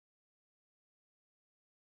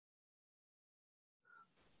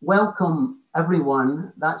Welcome,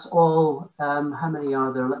 everyone. That's all. How many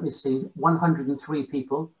are there? Let me see. 103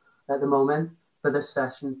 people at the moment for this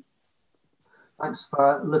session. Thanks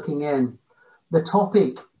for looking in. The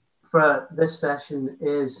topic for this session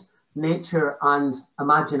is nature and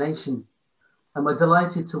imagination. And we're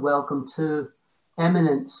delighted to welcome two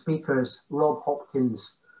eminent speakers, Rob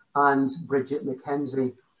Hopkins and Bridget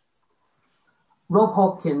McKenzie. Rob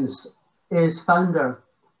Hopkins is founder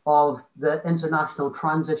of the International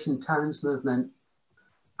Transition Towns Movement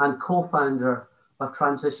and co-founder of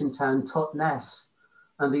Transition Town Totnes,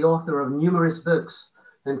 and the author of numerous books,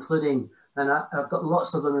 including, and I've got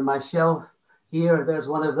lots of them in my shelf here, there's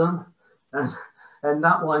one of them, and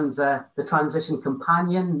that one's The Transition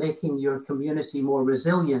Companion, Making Your Community More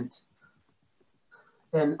Resilient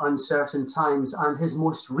in Uncertain Times, and his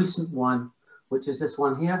most recent one, which is this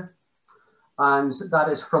one here, and that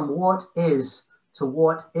is From What Is to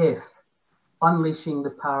What If, Unleashing the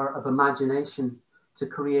Power of Imagination to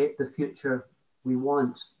Create the Future We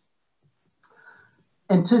Want.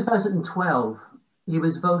 In 2012, he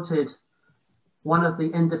was voted one of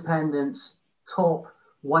the Independent's top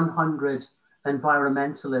 100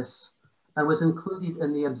 environmentalists and was included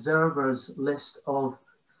in the Observer's list of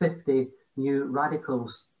 50 new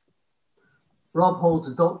radicals. Rob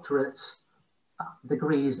holds doctorates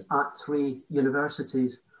degrees at 3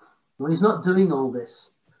 universities. When he's not doing all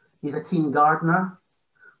this, he's a keen gardener,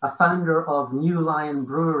 a founder of New Lion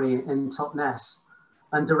Brewery in Totnes,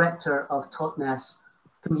 and director of Totnes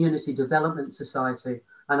Community Development Society,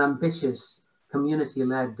 an ambitious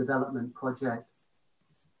community-led development project.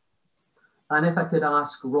 And if I could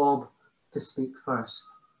ask Rob to speak first.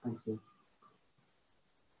 Thank you.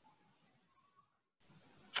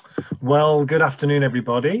 Well, good afternoon,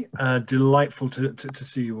 everybody. Delightful to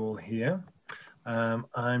see you all here.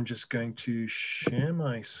 I'm just going to share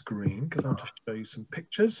my screen because I'll just show you some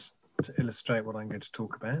pictures to illustrate what I'm going to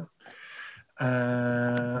talk about.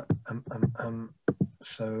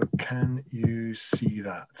 So can you see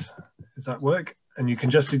that? Does that work? And you can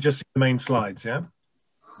just see the main slides, yeah?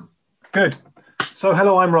 Good. So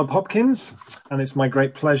hello, I'm Rob Hopkins, and it's my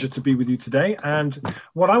great pleasure to be with you today. And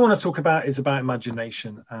what I want to talk about is about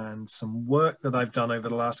imagination and some work that I've done over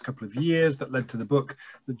the last couple of years that led to the book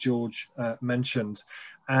that George mentioned.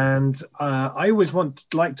 And I always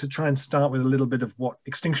like to try and start with a little bit of what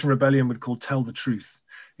Extinction Rebellion would call tell the truth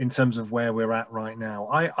in terms of where we're at right now.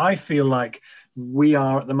 I feel like we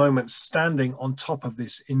are at the moment standing on top of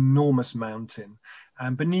this enormous mountain.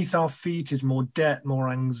 And beneath our feet is more debt, more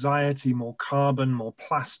anxiety, more carbon, more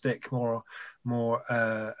plastic, more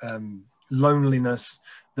loneliness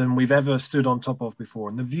than we've ever stood on top of before.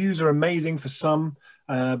 And the views are amazing for some,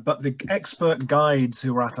 but the expert guides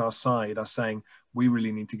who are at our side are saying, we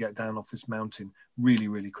really need to get down off this mountain really,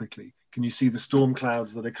 really quickly. Can you see the storm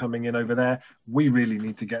clouds that are coming in over there? We really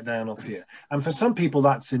need to get down off here. And for some people,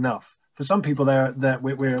 that's enough. For some people,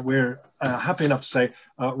 we're happy enough to say,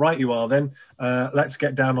 right you are then, let's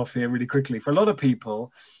get down off here really quickly. For a lot of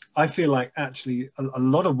people, I feel like actually a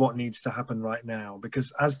lot of what needs to happen right now,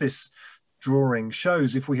 because as this drawing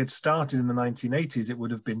shows, if we had started in the 1980s, it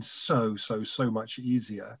would have been so much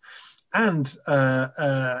easier. And,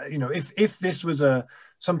 you know, if this was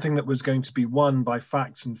something that was going to be won by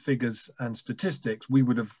facts and figures and statistics, we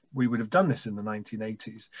would have done this in the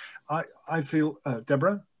 1980s. I feel,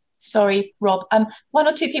 Deborah? Sorry, Rob. One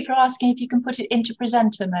or two people are asking if you can put it into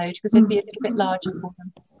presenter mode because it'd be a little bit larger for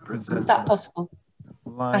them. Presenter. Is that possible?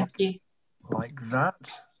 Thank you. Like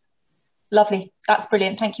that. Lovely. That's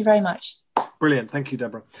brilliant. Thank you very much. Brilliant. Thank you,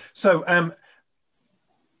 Deborah. So,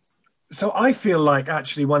 so I feel like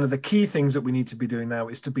actually one of the key things that we need to be doing now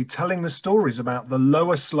is to be telling the stories about the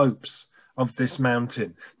lower slopes of this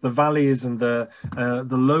mountain, the valleys and the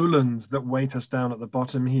lowlands that wait us down at the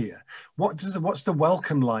bottom here. What's the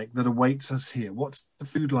welcome like that awaits us here? What's the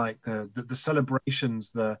food like? The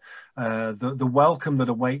celebrations, the welcome that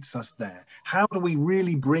awaits us there? How do we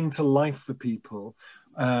really bring to life for people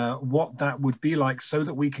what that would be like so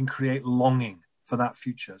that we can create longing for that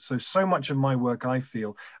future? So much of my work, I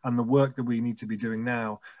feel, and the work that we need to be doing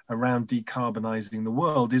now around decarbonizing the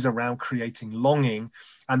world is around creating longing.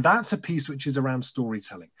 And that's a piece which is around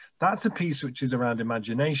storytelling. That's a piece which is around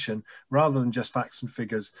imagination rather than just facts and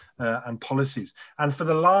figures and policies. And for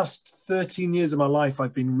the last 13 years of my life,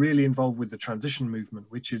 I've been really involved with the transition movement,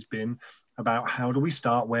 which has been about how do we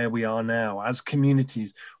start where we are now as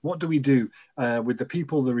communities? What do we do with the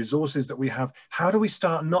people, the resources that we have? How do we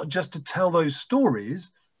start not just to tell those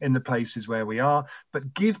stories in the places where we are,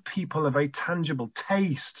 but give people a very tangible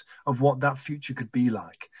taste of what that future could be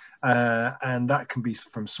like? And that can be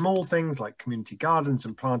from small things like community gardens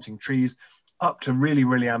and planting trees, up to really,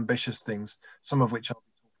 really ambitious things, some of which I'll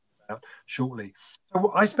be talking about shortly.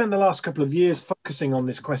 So I spent the last couple of years focusing on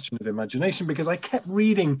this question of imagination because I kept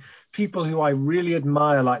reading people who I really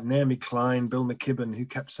admire, like Naomi Klein, Bill McKibben, who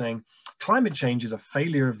kept saying climate change is a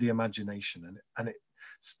failure of the imagination. And it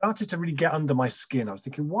started to really get under my skin. I was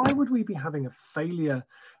thinking, why would we be having a failure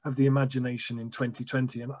of the imagination in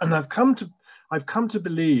 2020? And I've come to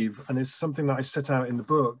believe, and it's something that I set out in the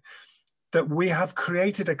book, that we have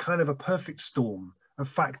created a kind of a perfect storm of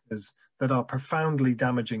factors that are profoundly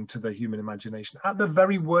damaging to the human imagination at the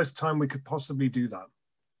very worst time we could possibly do that.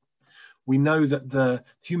 We know that the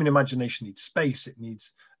human imagination needs space. It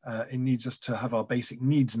needs us to have our basic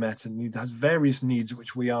needs met, and it has various needs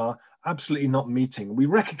which we are absolutely not meeting. We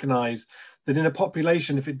recognize that in a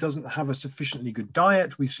population, if it doesn't have a sufficiently good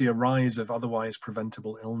diet, we see a rise of otherwise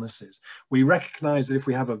preventable illnesses. We recognize that if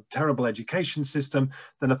we have a terrible education system,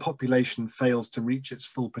 then a population fails to reach its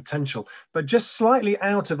full potential. But just slightly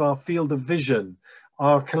out of our field of vision,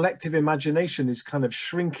 our collective imagination is kind of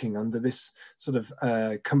shrinking under this sort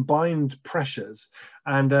of combined pressures.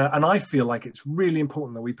 And I feel like it's really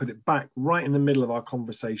important that we put it back right in the middle of our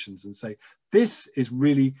conversations and say, this is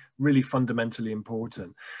really, really fundamentally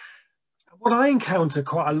important. What I encounter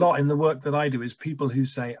quite a lot in the work that I do is people who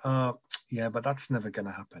say, yeah, but that's never going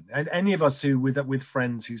to happen. And any of us who with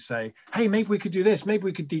friends who say, hey, maybe we could do this, maybe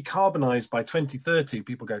we could decarbonize by 2030.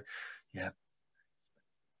 People go, yeah,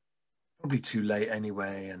 probably too late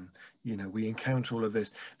anyway. And, you know, we encounter all of this.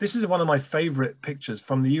 This is one of my favorite pictures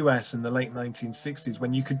from the US in the late 1960s,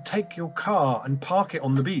 when you could take your car and park it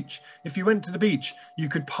on the beach. If you went to the beach, you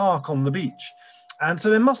could park on the beach. And so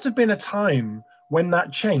there must have been a time when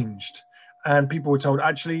that changed. And people were told,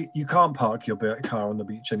 actually, you can't park your car on the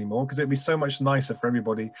beach anymore because it'd be so much nicer for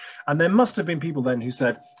everybody. And there must have been people then who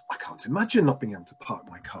said, I can't imagine not being able to park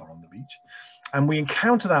my car on the beach. And we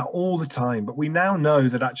encounter that all the time. But we now know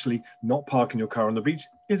that actually not parking your car on the beach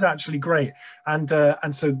is actually great. And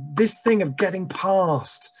so this thing of getting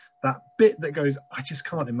past that bit that goes, I just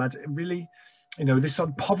can't imagine, really, you know, this sort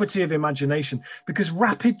of poverty of imagination, because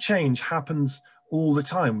rapid change happens all the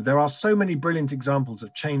time. There are so many brilliant examples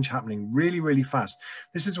of change happening really, really fast.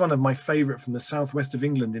 This is one of my favorite from the southwest of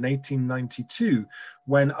England in 1892,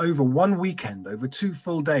 when over one weekend, over 2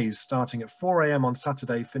 full days, starting at 4 a.m. on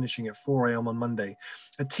Saturday, finishing at 4 a.m. on Monday,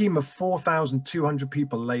 a team of 4,200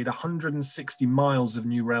 people laid 160 miles of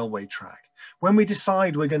new railway track. When we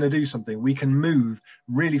decide we're going to do something, we can move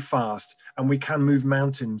really fast, and we can move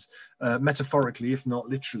mountains metaphorically, if not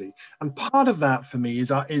literally. And part of that for me is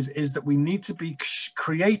that we need to be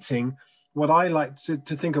creating what I like to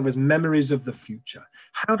think of as memories of the future.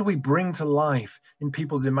 How do we bring to life in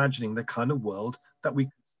people's imagining the kind of world that we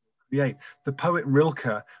create? The poet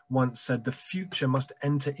Rilke once said, the future must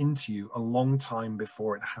enter into you a long time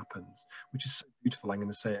before it happens, which is so beautiful. I'm going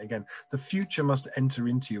to say it again. The future must enter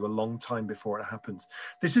into you a long time before it happens.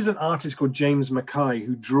 This is an artist called James Mackay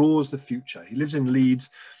who draws the future. He lives in Leeds,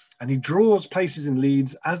 and he draws places in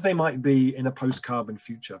Leeds as they might be in a post-carbon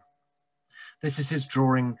future. This is his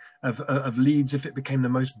drawing of Leeds if it became the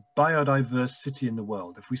most biodiverse city in the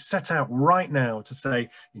world. If we set out right now to say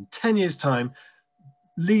in 10 years' time,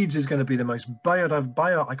 Leeds is going to be the most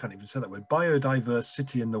I can't even say that word, biodiverse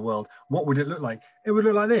city in the world, what would it look like? It would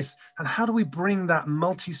look like this. And how do we bring that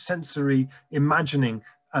multi-sensory imagining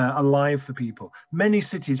alive for people? Many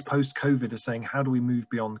cities post-COVID are saying, how do we move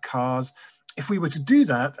beyond cars? If we were to do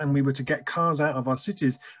that and we were to get cars out of our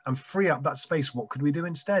cities and free up that space, what could we do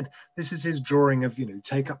instead? This is his drawing of, you know,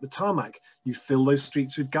 take up the tarmac, you fill those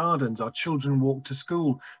streets with gardens, our children walk to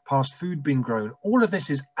school, past food being grown. All of this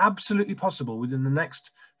is absolutely possible within the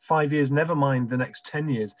next 5 years, never mind the next 10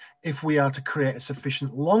 years, if we are to create a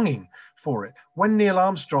sufficient longing for it. When Neil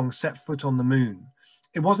Armstrong set foot on the moon,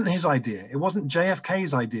 it wasn't his idea. It wasn't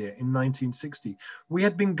JFK's idea in 1960. We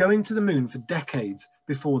had been going to the moon for decades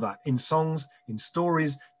before that, in songs, in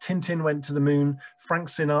stories. Tintin went to the moon. Frank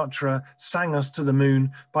Sinatra sang us to the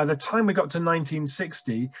moon. By the time we got to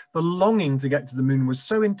 1960, the longing to get to the moon was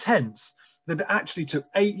so intense that it actually took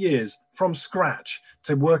 8 years from scratch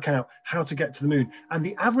to work out how to get to the moon. And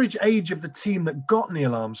the average age of the team that got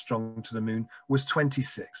Neil Armstrong to the moon was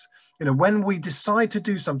 26. You know, when we decide to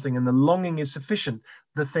do something and the longing is sufficient,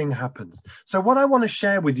 the thing happens. So what I want to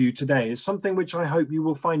share with you today is something which I hope you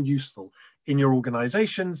will find useful in your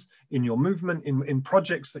organizations, in your movement, in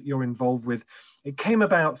projects that you're involved with. It came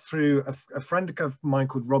about through a friend of mine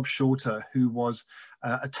called Rob Shorter, who was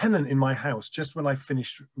a tenant in my house just when I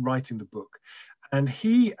finished writing the book. And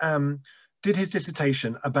he did his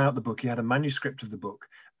dissertation about the book. He had a manuscript of the book.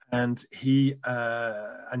 And he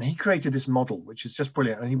created this model, which is just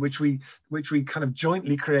brilliant, and which we kind of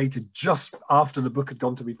jointly created just after the book had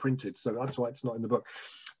gone to be printed. So that's why it's not in the book.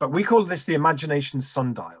 But we call this the imagination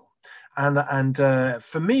sundial. And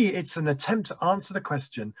for me, it's an attempt to answer the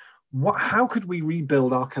question, how could we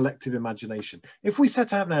rebuild our collective imagination? If we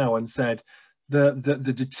set out now and said,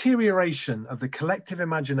 the deterioration of the collective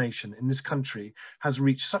imagination in this country has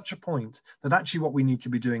reached such a point that actually what we need to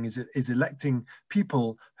be doing is electing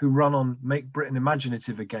people who run on Make Britain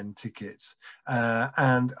Imaginative Again tickets,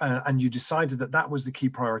 and you decided that was the key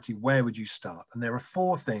priority, where would you start? And there are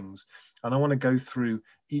 4 things, and I want to go through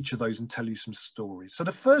each of those and tell you some stories. So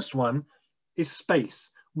the first one is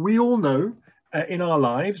space. We all know in our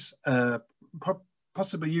lives,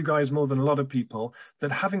 possibly you guys more than a lot of people, that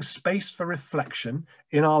having space for reflection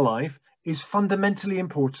in our life is fundamentally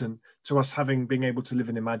important to us being able to live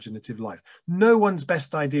an imaginative life. No one's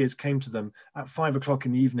best ideas came to them at 5 o'clock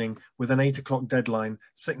in the evening with an 8 o'clock deadline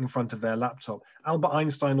sitting in front of their laptop. Albert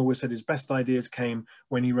Einstein always said his best ideas came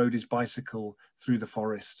when he rode his bicycle through the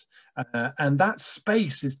forest. And that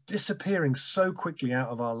space is disappearing so quickly out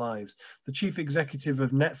of our lives. The chief executive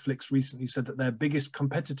of Netflix recently said that their biggest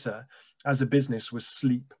competitor as a business was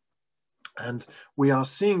sleep. And we are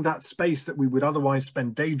seeing that space that we would otherwise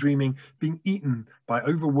spend daydreaming being eaten by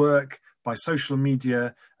overwork, by social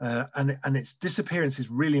media, and its disappearance is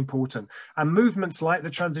really important. And movements like the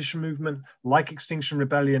transition movement, like Extinction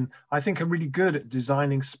Rebellion, I think are really good at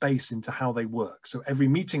designing space into how they work. So every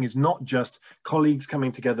meeting is not just colleagues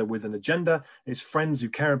coming together with an agenda, it's friends who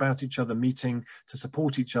care about each other meeting to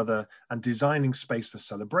support each other, and designing space for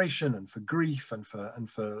celebration and for grief and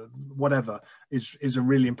for whatever is a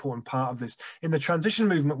really important part of this. In the transition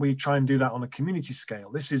movement, we try and do that on a community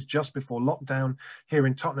scale. This is just before lockdown here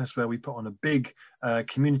in Totnes, where we put on a big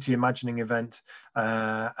community imagining event,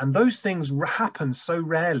 and those things happen so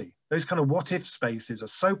rarely. Those kind of what if spaces are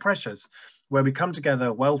so precious, where we come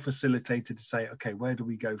together well facilitated to say, okay, where do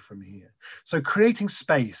we go from here? So creating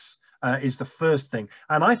space is the first thing,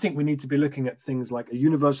 and I think we need to be looking at things like a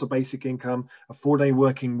universal basic income, a 4-day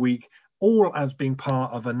working week, all as being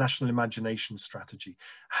part of a national imagination strategy.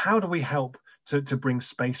 How do we help to bring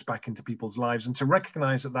space back into people's lives, and to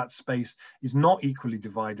recognize that space is not equally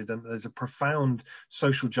divided, and there's a profound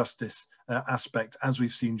social justice aspect, as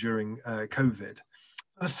we've seen during COVID.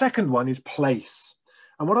 The second one is place.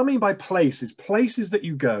 And what I mean by place is places that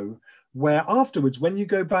you go where afterwards, when you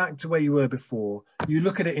go back to where you were before, you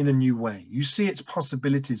look at it in a new way. You see its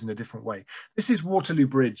possibilities in a different way. This is Waterloo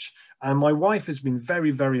Bridge. And my wife has been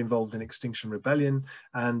very, very involved in Extinction Rebellion.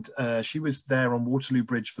 And she was there on Waterloo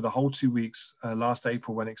Bridge for the whole 2 weeks last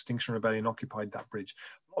April when Extinction Rebellion occupied that bridge,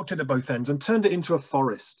 blocked it at both ends and turned it into a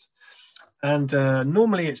forest. And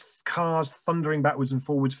normally it's cars thundering backwards and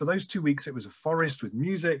forwards. For those 2 weeks, it was a forest with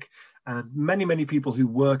music. And many, many people who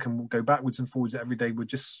work and go backwards and forwards every day would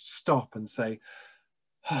just stop and say,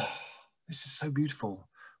 oh, this is so beautiful.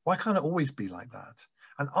 Why can't it always be like that?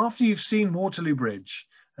 And after you've seen Waterloo Bridge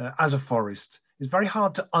as a forest, it's very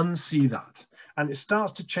hard to unsee that. And it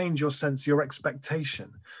starts to change your sense, your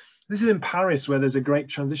expectation. This is in Paris, where there's a great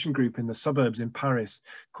transition group in the suburbs in Paris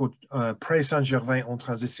called Pré Saint-Gervais en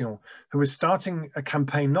Transition, who is starting a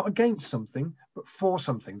campaign not against something, but for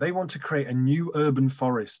something. They want to create a new urban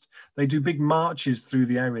forest. They do big marches through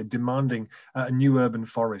the area demanding a new urban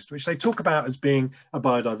forest, which they talk about as being a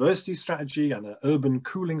biodiversity strategy and an urban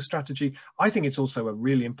cooling strategy. I think it's also a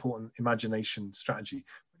really important imagination strategy.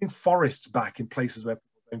 Putting forests back in places where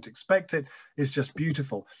don't expect it is just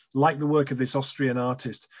beautiful, like the work of this Austrian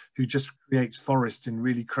artist who just creates forests in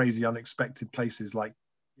really crazy unexpected places, like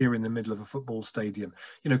here in the middle of a football stadium.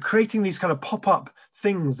 You know, creating these kind of pop-up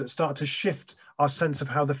things that start to shift our sense of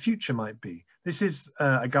how the future might be. This is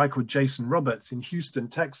a guy called Jason Roberts in Houston,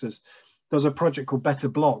 Texas. There's a project called Better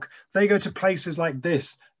Block. They go to places like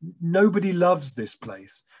this. Nobody loves this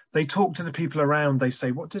place. They talk to the people around. They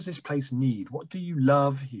say, what does this place need? What do you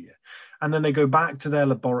love here? And then they go back to their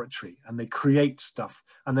laboratory and they create stuff.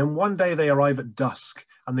 And then one day they arrive at dusk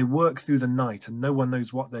and they work through the night and no one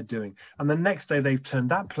knows what they're doing. And the next day they've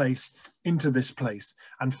turned that place into this place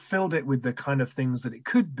and filled it with the kind of things that it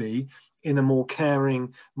could be in a more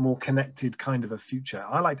caring, more connected kind of a future.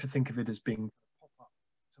 I like to think of it as being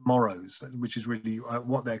tomorrows, which is really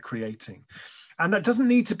what they're creating. And that doesn't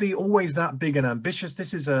need to be always that big and ambitious.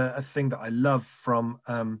 This is a thing that I love from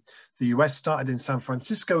the US, started in San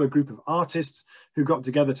Francisco, a group of artists who got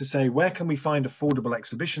together to say, where can we find affordable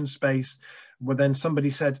exhibition space? Well, then somebody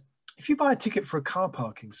said, if you buy a ticket for a car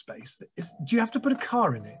parking space, do you have to put a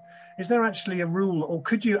car in it? Is there actually a rule, or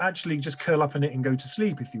could you actually just curl up in it and go to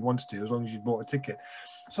sleep if you wanted to, as long as you bought a ticket?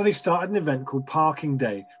 So they started an event called Parking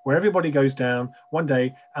Day, where everybody goes down one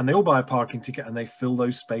day and they all buy a parking ticket and they fill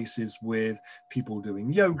those spaces with people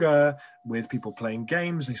doing yoga, with people playing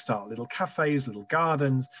games. They start little cafes, little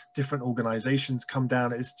gardens, different organizations come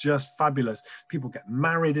down. It's just fabulous. People get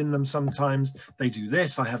married in them sometimes. They do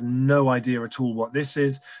this. I have no idea at all what this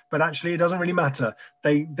is, but actually it doesn't really matter.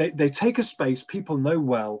 They take a space people know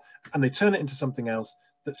well and they turn it into something else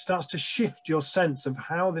that starts to shift your sense of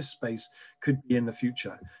how this space could be in the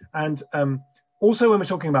future. And also when we're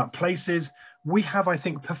talking about places, we have, I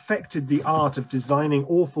think, perfected the art of designing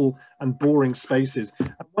awful and boring spaces.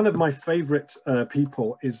 And one of my favorite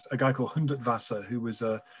people is a guy called Hundertwasser, who was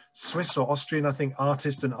a Swiss or Austrian, I think,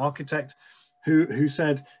 artist and architect, who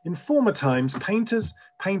said, in former times, painters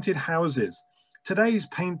painted houses. Today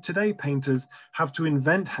painters have to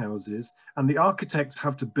invent houses and the architects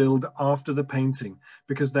have to build after the painting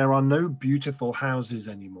because there are no beautiful houses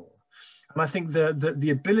anymore. And I think the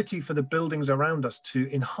ability for the buildings around us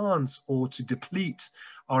to enhance or to deplete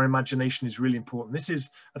our imagination is really important. This is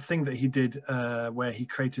a thing that he did where he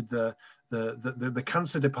created the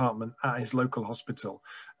cancer department at his local hospital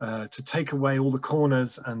to take away all the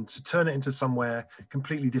corners and to turn it into somewhere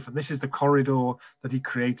completely different. This is the corridor that he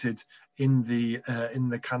created in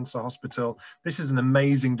the cancer hospital. This is an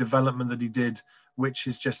amazing development that he did, which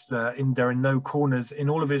is just there are no corners in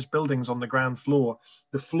all of his buildings on the ground floor.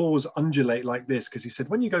 The floors undulate like this because he said,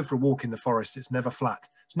 when you go for a walk in the forest, it's never flat.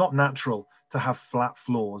 It's not natural to have flat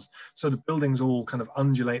floors. So the buildings all kind of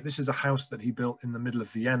undulate. This is a house that he built in the middle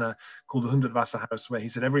of Vienna called the Hundertwasser house, where he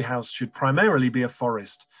said every house should primarily be a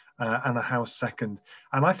forest and a house second.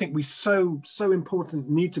 And I think we so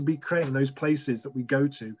important need to be creating those places that we go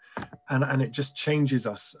to, and it just changes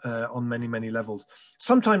us on many levels.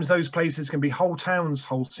 Sometimes those places can be whole towns,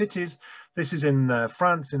 whole cities. This is in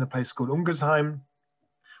France, in a place called Ungersheim.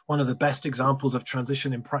 One of the best examples of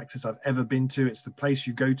transition in practice I've ever been to. It's the place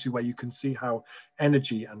you go to where you can see how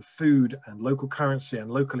energy and food and local currency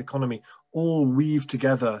and local economy all weave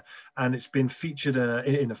together. And it's been featured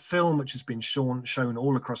in a film which has been shown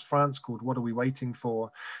all across France called What Are We Waiting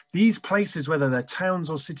For? These places, whether they're towns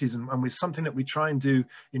or cities, and with something that we try and do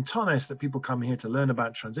in Tonnes, that people come here to learn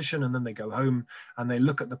about transition and then they go home and they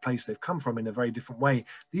look at the place they've come from in a very different way.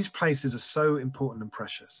 These places are so important and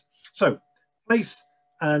precious. So place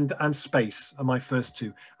and space are my first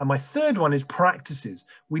two. And my third one is practices.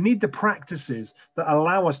 We need the practices that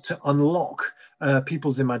allow us to unlock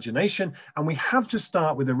people's imagination. And we have to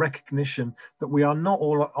start with a recognition that we are not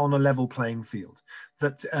all on a level playing field,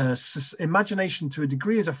 that imagination to a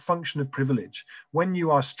degree is a function of privilege. When you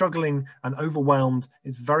are struggling and overwhelmed,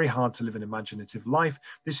 it's very hard to live an imaginative life.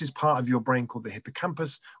 This is part of your brain called the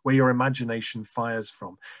hippocampus, where your imagination fires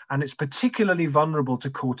from. And it's particularly vulnerable to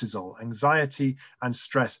cortisol, anxiety, and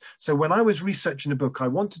stress. So when I was researching a book, I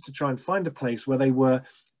wanted to try and find a place where they were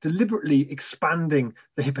deliberately expanding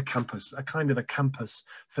the hippocampus, a kind of a campus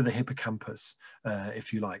for the hippocampus,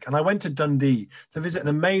 if you like. And I went to Dundee to visit an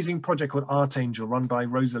amazing project called Art Angel, run by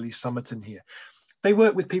Rosalie Summerton here. They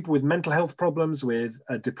work with people with mental health problems, with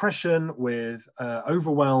depression, with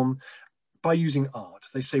overwhelm, by using art.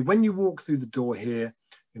 They say, when you walk through the door here,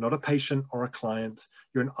 you're not a patient or a client,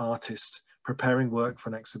 you're an artist preparing work for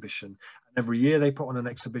an exhibition. Every year they put on an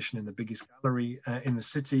exhibition in the biggest gallery in the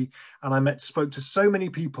city. And I spoke to so many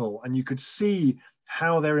people, and you could see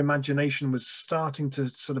how their imagination was starting to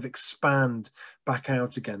sort of expand back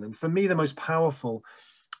out again. And for me, the most powerful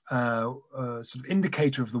sort of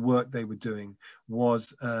indicator of the work they were doing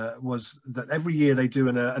was that every year they do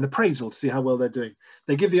an appraisal to see how well they're doing.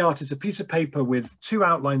 They give the artist a piece of paper with two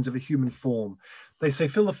outlines of a human form. They say,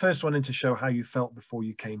 fill the first one in to show how you felt before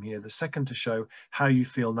you came here, the second to show how you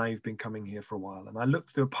feel now you've been coming here for a while. And I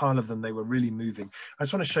looked through a pile of them, they were really moving. I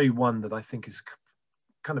just want to show you one that I think is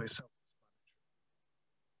kind of itself.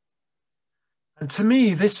 And to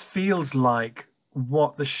me, this feels like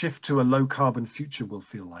what the shift to a low carbon future will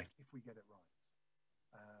feel like if we get it right.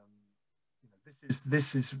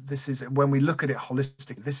 This is when we look at it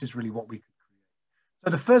holistically, this is really what we could create. So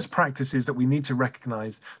the first practice is that we need to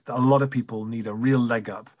recognize that a lot of people need a real leg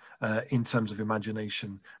up in terms of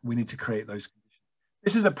imagination. We need to create those conditions.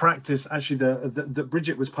 This is a practice actually that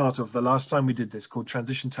Bridget was part of the last time we did this, called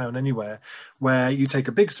Transition Town Anywhere, where you take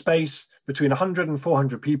a big space between 100 and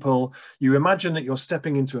 400 people. You imagine that you're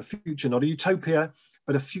stepping into a future, not a utopia,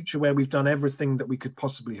 but a future where we've done everything that we could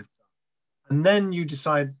possibly have done. And then you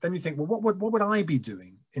decide, then you think, well, what would I be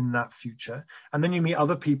doing in that future? And then you meet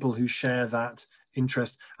other people who share that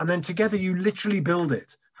interest. And then together you literally build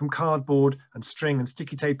it from cardboard and string and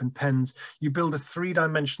sticky tape and pens. You build a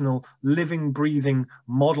three-dimensional living, breathing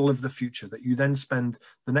model of the future that you then spend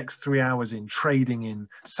the next 3 hours in, trading in,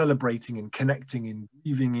 celebrating in, connecting in,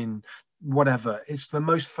 grieving in, whatever. It's the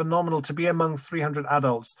most phenomenal. To be among 300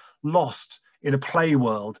 adults lost in a play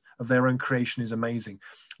world of their own creation is amazing.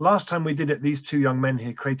 Last time we did it, these two young men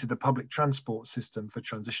here created a public transport system for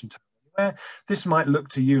transition to anywhere. This might look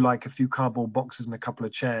to you like a few cardboard boxes and a couple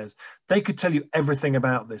of chairs. They could tell you everything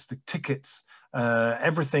about this, the tickets,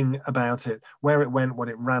 everything about it, where it went, what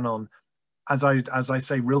it ran on. As I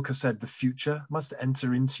say, Rilke said, the future must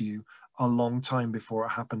enter into you a long time before it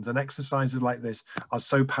happens. And exercises like this are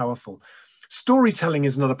so powerful. Storytelling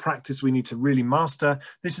is another practice we need to really master.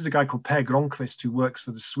 This is a guy called Per Gronqvist who works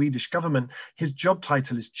for the Swedish government. His job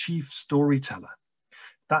title is Chief Storyteller.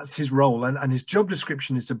 That's his role. And his job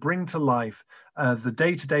description is to bring to life the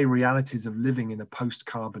day-to-day realities of living in a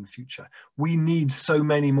post-carbon future. We need so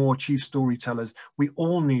many more chief storytellers. We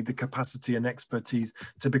all need the capacity and expertise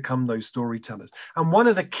to become those storytellers. And one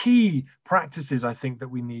of the key practices I think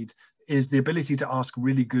that we need is the ability to ask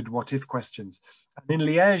really good what-if questions. And in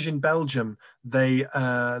Liège in Belgium,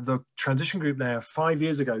 the transition group there 6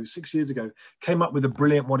 years ago, came up with a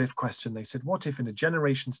brilliant what-if question. They said, what if in a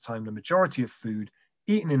generation's time, the majority of food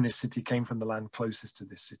eaten in this city came from the land closest to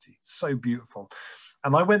this city? So beautiful.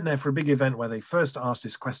 And I went there for a big event where they first asked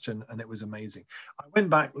this question, and it was amazing. I went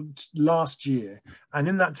back last year, and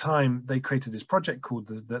in that time, they created this project called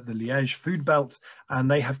the Liège Food Belt, and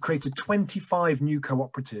they have created 25 new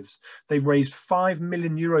cooperatives. They've raised 5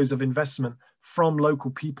 million euros of investment from local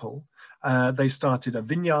people. They started a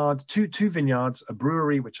vineyard, two vineyards, a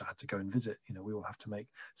brewery, which I had to go and visit. You know, we all have to make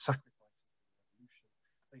sacrifices.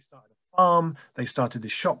 They started a farm. They started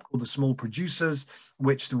this shop called the Small Producers,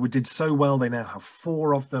 which did so well. They now have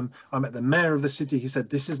 4 of them. I met the mayor of the city. He said,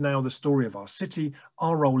 this is now the story of our city.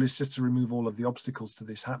 Our role is just to remove all of the obstacles to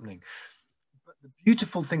this happening. But the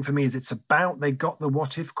beautiful thing for me is they got the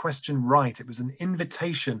what if question right. It was an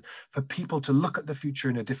invitation for people to look at the future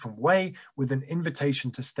in a different way, with an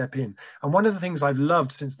invitation to step in. And one of the things I've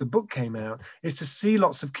loved since the book came out is to see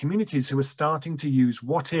lots of communities who are starting to use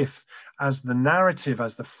what if as the narrative,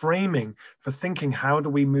 as the framing for thinking, how do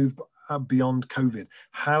we move beyond COVID?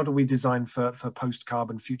 How do we design for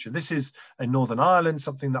post-carbon future? This is in Northern Ireland,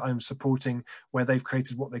 something that I'm supporting, where they've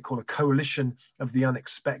created what they call a coalition of the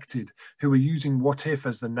unexpected, who are using what if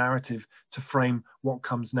as the narrative to frame what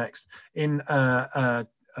comes next. In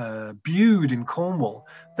Bude in Cornwall,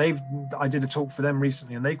 I did a talk for them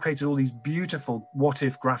recently, and they created all these beautiful what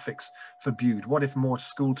if graphics for Bude. What if more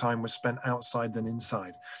school time was spent outside than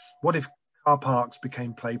inside? What if car parks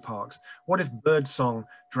became play parks? What if birdsong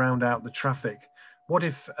drowned out the traffic? What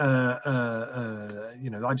if they're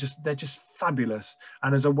just fabulous,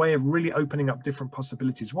 and as a way of really opening up different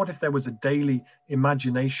possibilities. What if there was a daily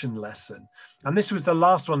imagination lesson? And this was the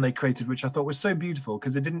last one they created, which I thought was so beautiful,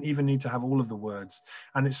 because it didn't even need to have all of the words,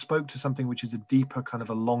 and it spoke to something which is a deeper kind of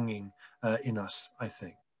a longing in us, I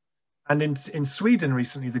think. And in Sweden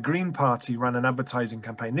recently, the Green Party ran an advertising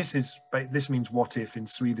campaign. This means what if in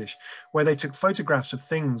Swedish, where they took photographs of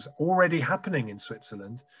things already happening in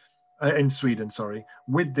Sweden,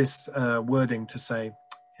 with this wording to say,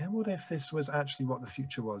 yeah, what if this was actually what the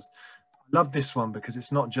future was? I love this one because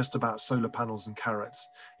it's not just about solar panels and carrots.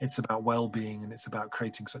 It's about well-being, and it's about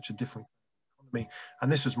creating such a different economy.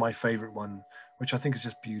 And this was my favorite one, which I think is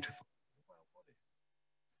just beautiful.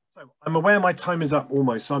 So I'm aware my time is up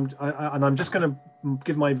almost, so I'm just going to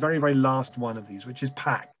give my very, very last one of these, which is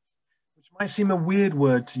pact, which might seem a weird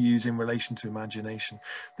word to use in relation to imagination.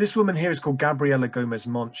 This woman here is called Gabriela Gomez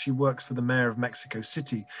Montt. She works for the mayor of Mexico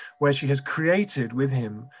City, where she has created with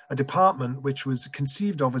him a department which was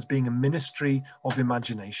conceived of as being a ministry of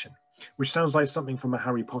imagination, which sounds like something from a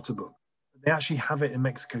Harry Potter book. They actually have it in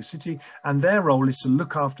Mexico City, and their role is to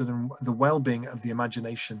look after the well-being of the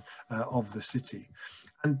imagination of the city.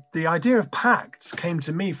 And the idea of pacts came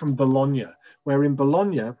to me from Bologna, where in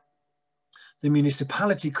Bologna, the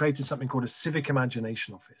municipality created something called a civic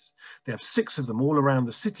imagination office. They have 6 of them all around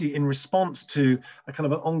the city in response to a kind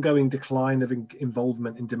of an ongoing decline of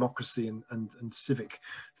involvement in democracy and civic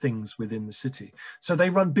things within the city. So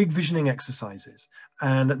they run big visioning exercises.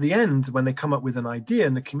 And at the end, when they come up with an idea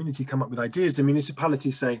and the community come up with ideas, the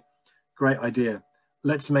municipality say, great idea,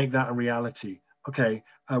 let's make that a reality. Okay,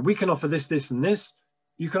 we can offer this, this, and this.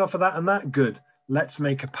 You can offer that and that, good. let's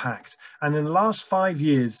make a pact. And in the last 5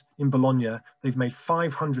 years in Bologna, they've made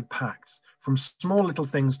 500 pacts, from small little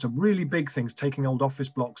things to really big things, taking old office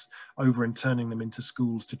blocks over and turning them into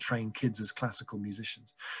schools to train kids as classical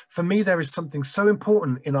musicians. For me, there is something so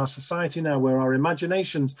important in our society now where our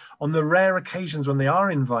imaginations, on the rare occasions when they are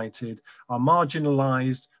invited, are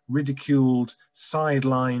marginalized, ridiculed,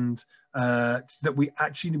 sidelined, that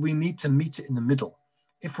we need to meet it in the middle.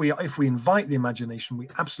 If we invite the imagination, we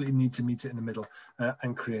absolutely need to meet it in the middle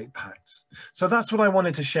and create pacts. So that's what I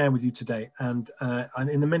wanted to share with you today. And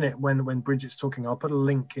in a minute, when Bridget's talking, I'll put a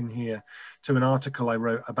link in here to an article I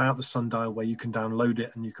wrote about the sundial where you can download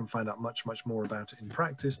it and you can find out much, much more about it in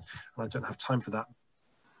practice. And I don't have time for that.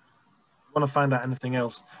 If you want to find out anything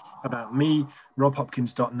else about me,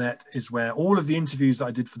 robhopkins.net is where all of the interviews that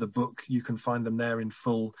I did for the book, you can find them there in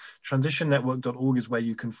full. Transitionnetwork.org is where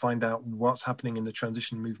you can find out what's happening in the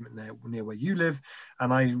transition movement near where you live.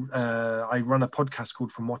 And I run a podcast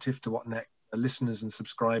called From What If to What Next. Listeners and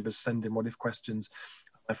subscribers send in what if questions.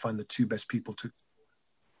 I find the two best people to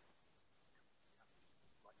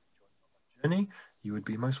journey. You would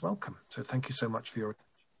be most welcome. So thank you so much for your attention.